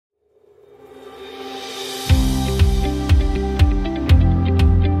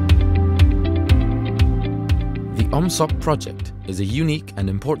OMSoP project is a unique and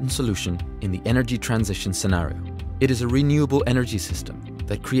important solution in the energy transition scenario. It is a renewable energy system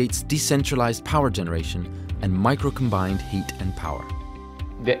that creates decentralized power generation and micro-combined heat and power.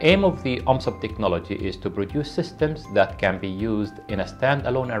 The aim of the OMSoP technology is to produce systems that can be used in a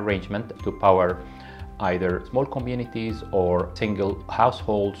standalone arrangement to power either small communities or single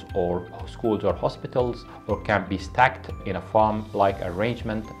households or schools or hospitals, or can be stacked in a farm-like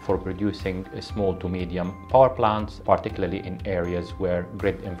arrangement for producing small to medium power plants, particularly in areas where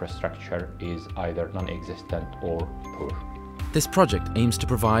grid infrastructure is either non-existent or poor. This project aims to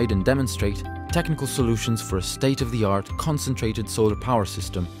provide and demonstrate technical solutions for a state-of-the-art concentrated solar power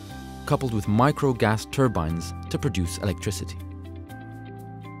system coupled with micro-gas turbines to produce electricity.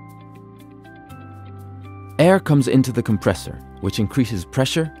 Air comes into the compressor, which increases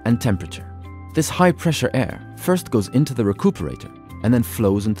pressure and temperature. This high-pressure air first goes into the recuperator and then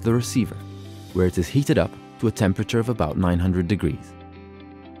flows into the receiver, where it is heated up to a temperature of about 900 degrees.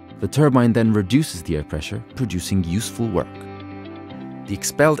 The turbine then reduces the air pressure, producing useful work. The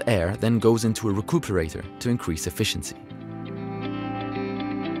expelled air then goes into a recuperator to increase efficiency.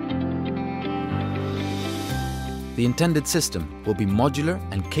 The intended system will be modular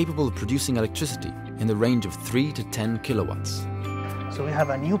and capable of producing electricity in the range of 3 to 10 kilowatts. So we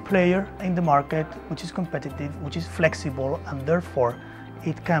have a new player in the market which is competitive, which is flexible, and therefore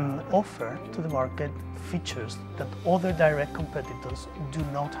it can offer to the market features that other direct competitors do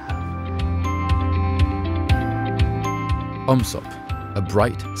not have. OMSoP, a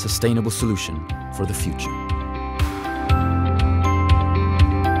bright, sustainable solution for the future.